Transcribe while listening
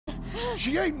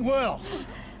She ain't well.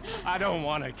 I don't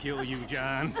want to kill you,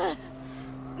 John.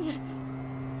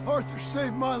 Arthur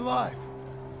saved my life.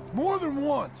 More than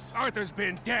once. Arthur's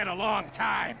been dead a long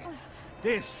time.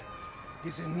 This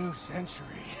is a new century.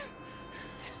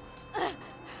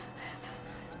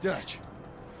 Dutch.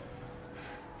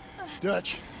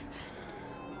 Dutch.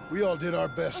 We all did our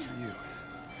best for you.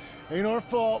 Ain't our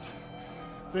fault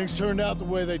things turned out the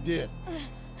way they did.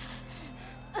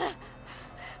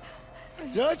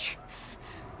 Dutch,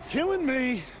 killing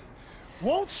me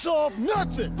won't solve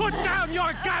nothing! Put down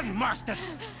your gun, Marston!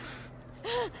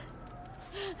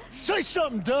 Say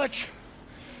something, Dutch!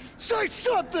 Say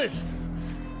something!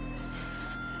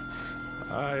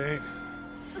 I ain't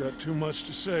got too much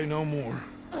to say no more.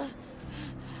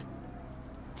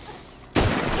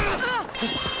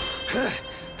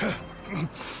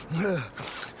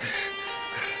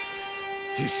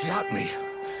 You shot me.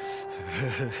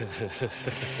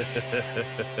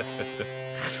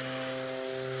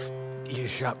 You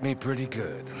shot me pretty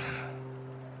good.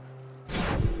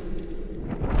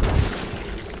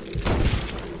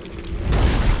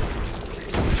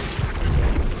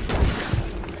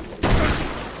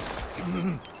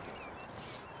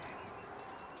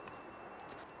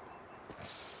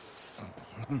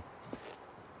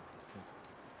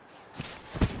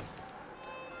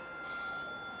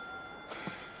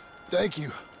 Thank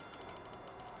you.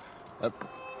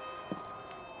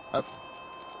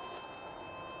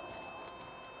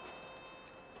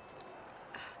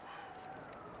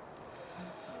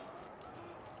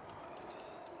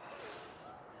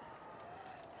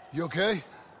 You okay?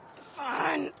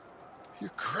 Fine. You're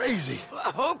crazy.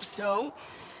 I hope so.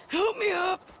 Help me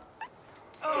up.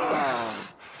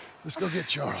 Let's go get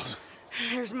Charles.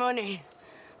 There's money.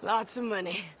 Lots of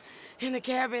money. In the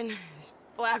cabin, there's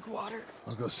black water.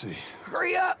 I'll go see.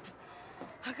 Hurry up.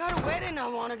 I got a wedding I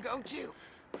want to go to.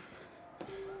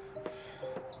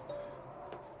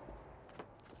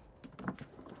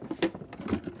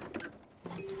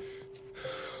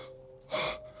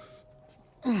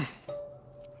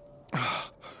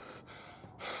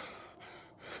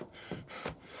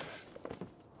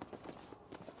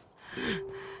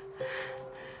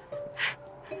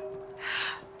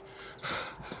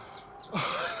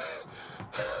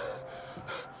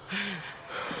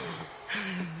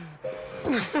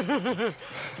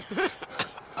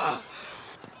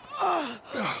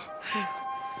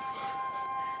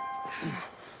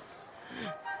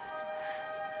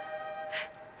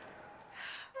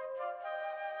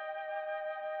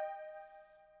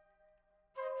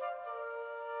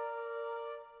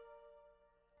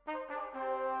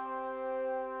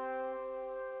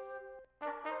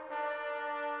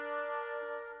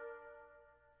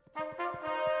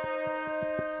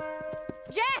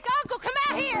 Jack, Uncle, come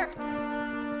out here!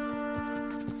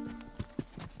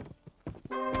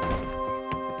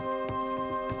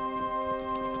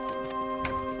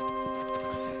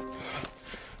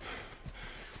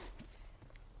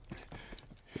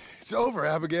 It's over,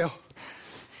 Abigail.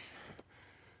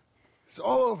 It's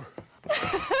all over.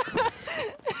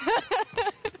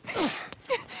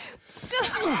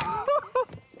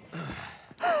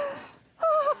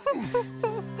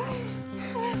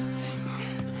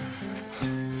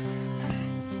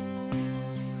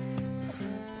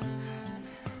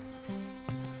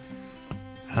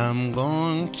 I'm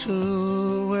going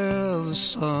to where the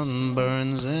sun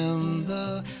burns and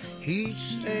the heat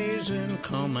stays and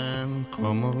come and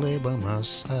lay by my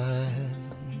side.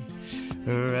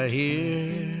 Right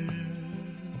here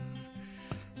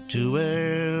to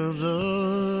where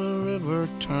the river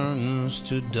turns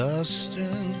to dust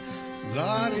and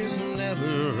God is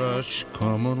never rushed.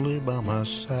 Come and lay by my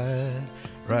side.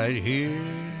 Right here,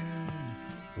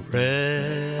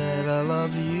 Red, I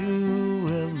love you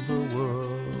and the world.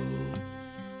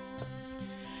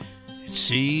 It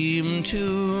seemed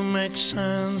to make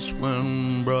sense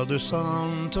when Brother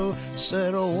Santo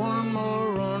said, oh, one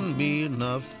more run be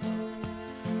enough.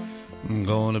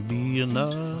 Gonna be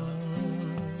enough.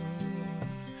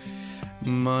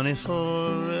 Money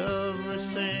for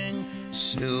everything,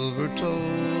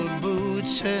 silver-toed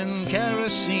boots and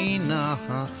kerosene.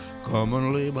 Come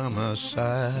and lay by my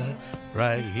side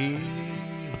right here.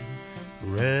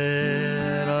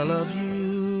 Red, I love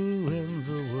you and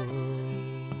the world.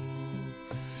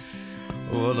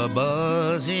 Oh, the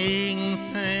buzzing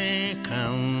think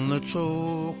and the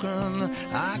choking,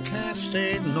 I can't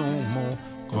stay no more.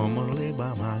 Come and lay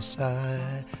by my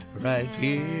side right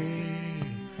here.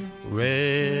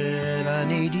 Red, I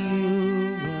need you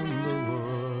in the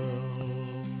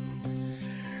world.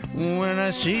 When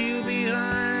I see you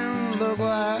behind the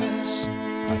glass,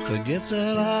 I forget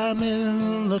that I'm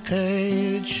in the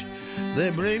cage. They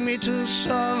bring me to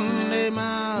Sunday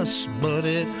Mass, but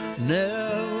it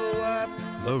never wiped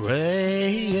the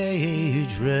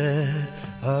rage red.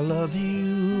 I love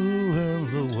you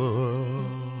and the world.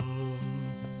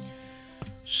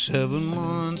 7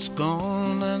 months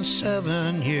gone and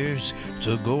 7 years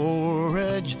to go,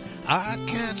 Reg. I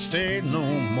can't stay no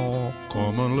more.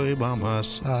 Come and lay by my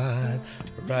side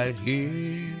right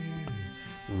here.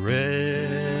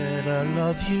 Red, I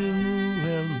love you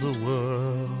and the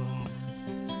world.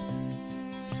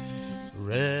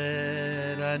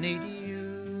 Red, I need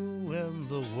you and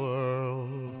the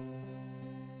world.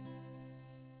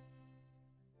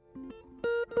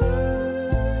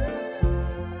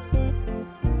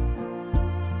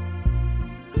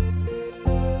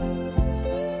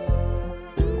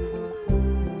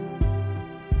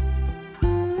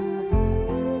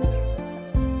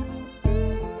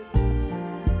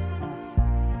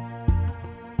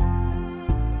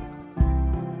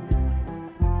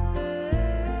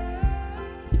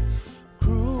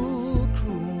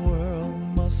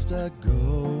 I go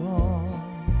on.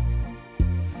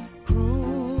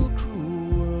 Cruel,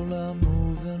 cruel world, I'm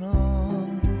moving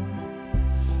on.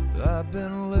 I've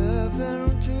been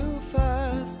living too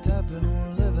fast, I've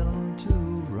been living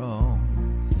too wrong.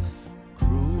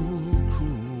 Cruel,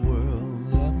 cruel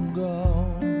world, I'm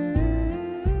gone.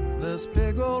 This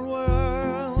big old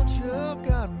world sure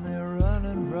got me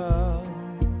running round.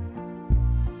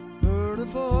 Heard a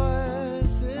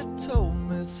voice, it told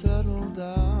me settle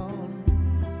down.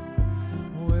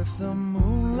 With the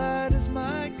moonlight as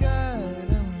my guide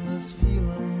and this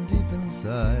feeling deep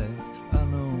inside, I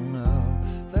know now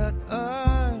that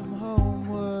I'm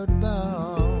homeward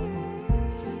bound.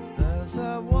 As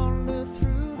I wander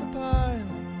through the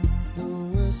pines, the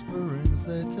whisperings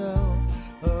they tell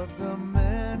of the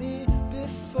many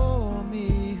before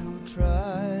me who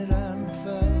tried and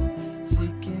fell,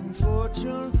 seeking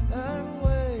fortune and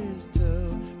ways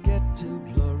to get to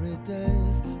glory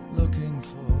days, looking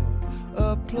for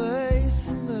a place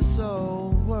in this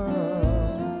old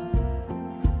world.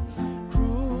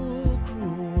 Cruel,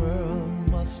 cruel world,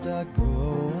 must I go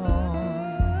on?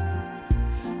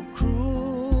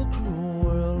 Cruel, cruel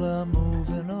world, I'm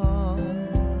moving on.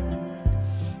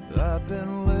 I've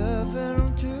been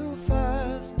living too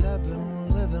fast, I've been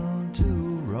living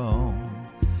too wrong.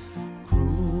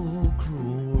 Cruel,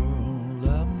 cruel world,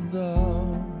 I'm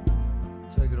gone.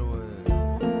 Take it away.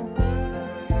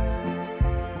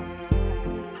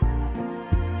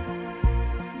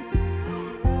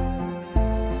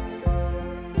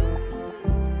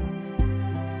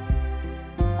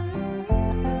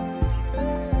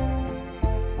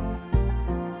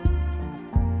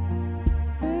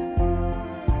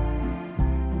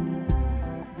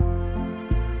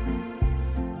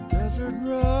 Desert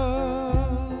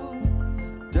road,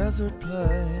 desert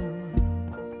plain,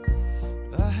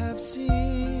 I have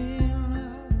seen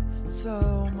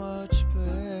so much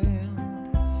pain.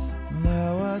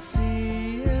 Now I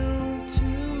see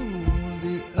into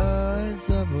the eyes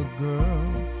of a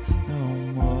girl. No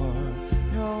more,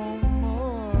 no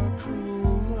more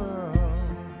cruel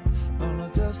world. On a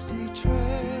dusty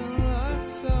trail I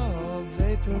saw a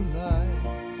vapor light.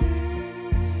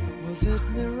 Was it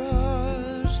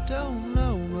mirage? Don't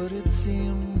know, but it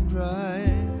seemed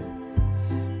right.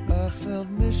 I felt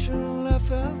mission, I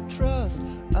felt trust.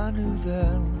 I knew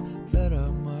then that I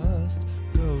must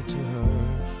go to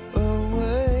her,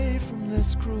 away from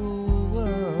this cruel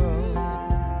world.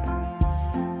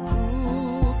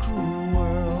 Cruel, cruel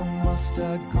world, must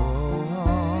I go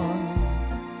on?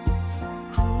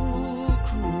 Cruel,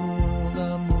 cruel world,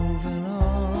 I'm moving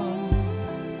on.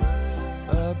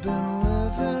 I've been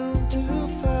living too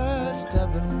fast,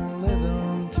 I've been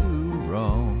living too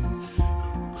wrong.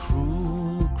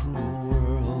 Cruel, cruel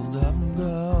world, I'm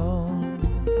gone.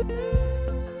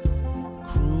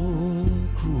 Cruel,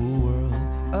 cruel world,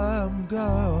 I'm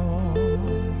gone.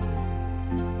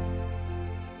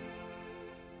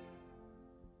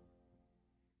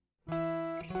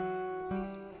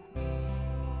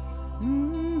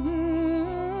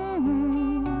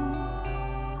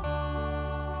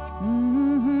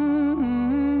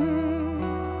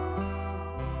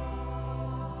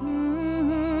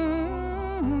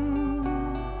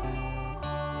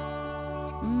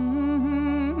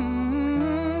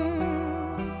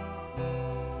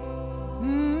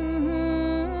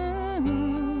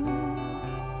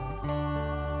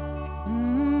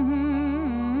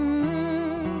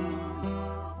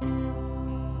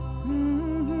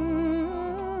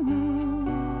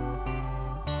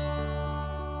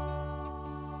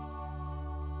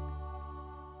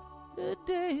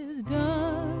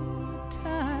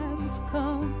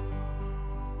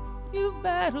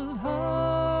 battled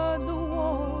hard, the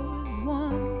war is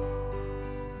won.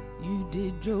 You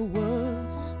did your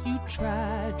worst, you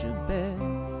tried your best.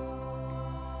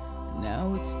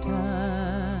 Now it's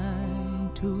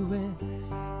time to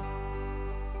rest.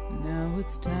 Now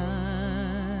it's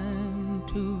time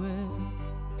to rest.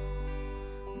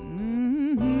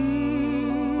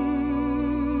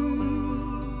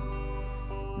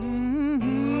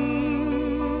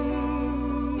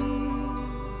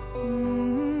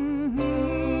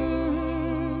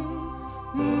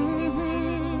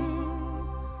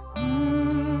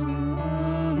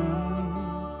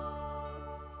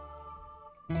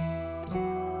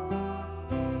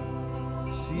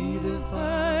 See the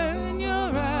fire in your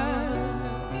eyes.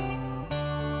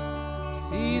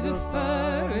 See the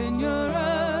fire in your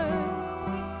eyes.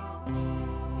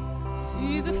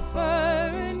 See the fire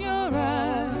in your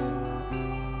eyes.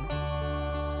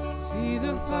 See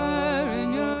the fire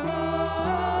in your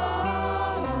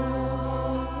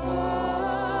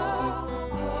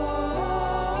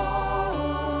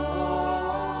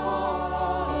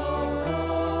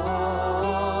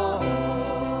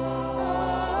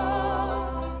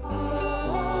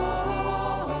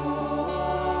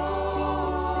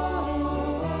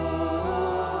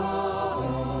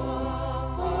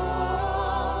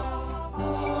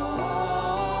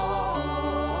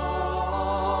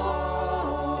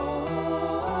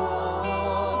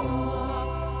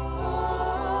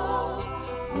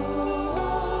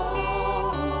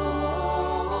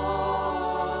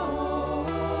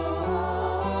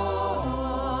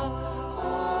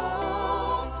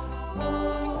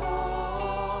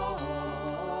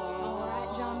All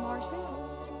right, John Marston.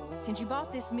 Since you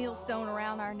bought this millstone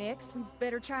around our necks, we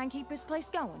better try and keep this place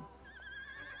going.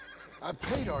 I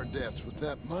paid our debts with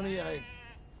that money. I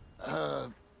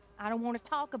don't want to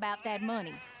talk about that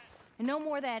money. And no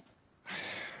more of that.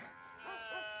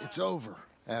 It's over,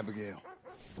 Abigail.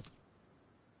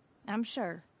 I'm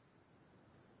sure.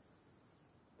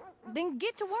 Then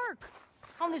get to work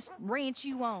on this ranch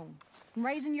you own and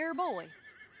raising your boy.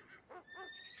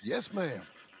 Yes, ma'am.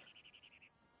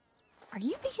 Are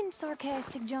you being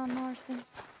sarcastic, John Marston?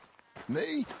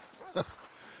 Me?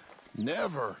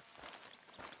 Never.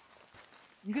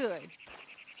 Good.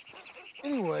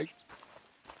 Anyway,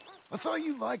 I thought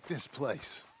you liked this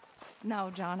place.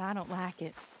 No, John, I don't like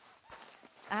it.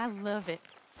 I love it.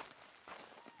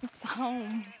 It's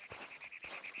home.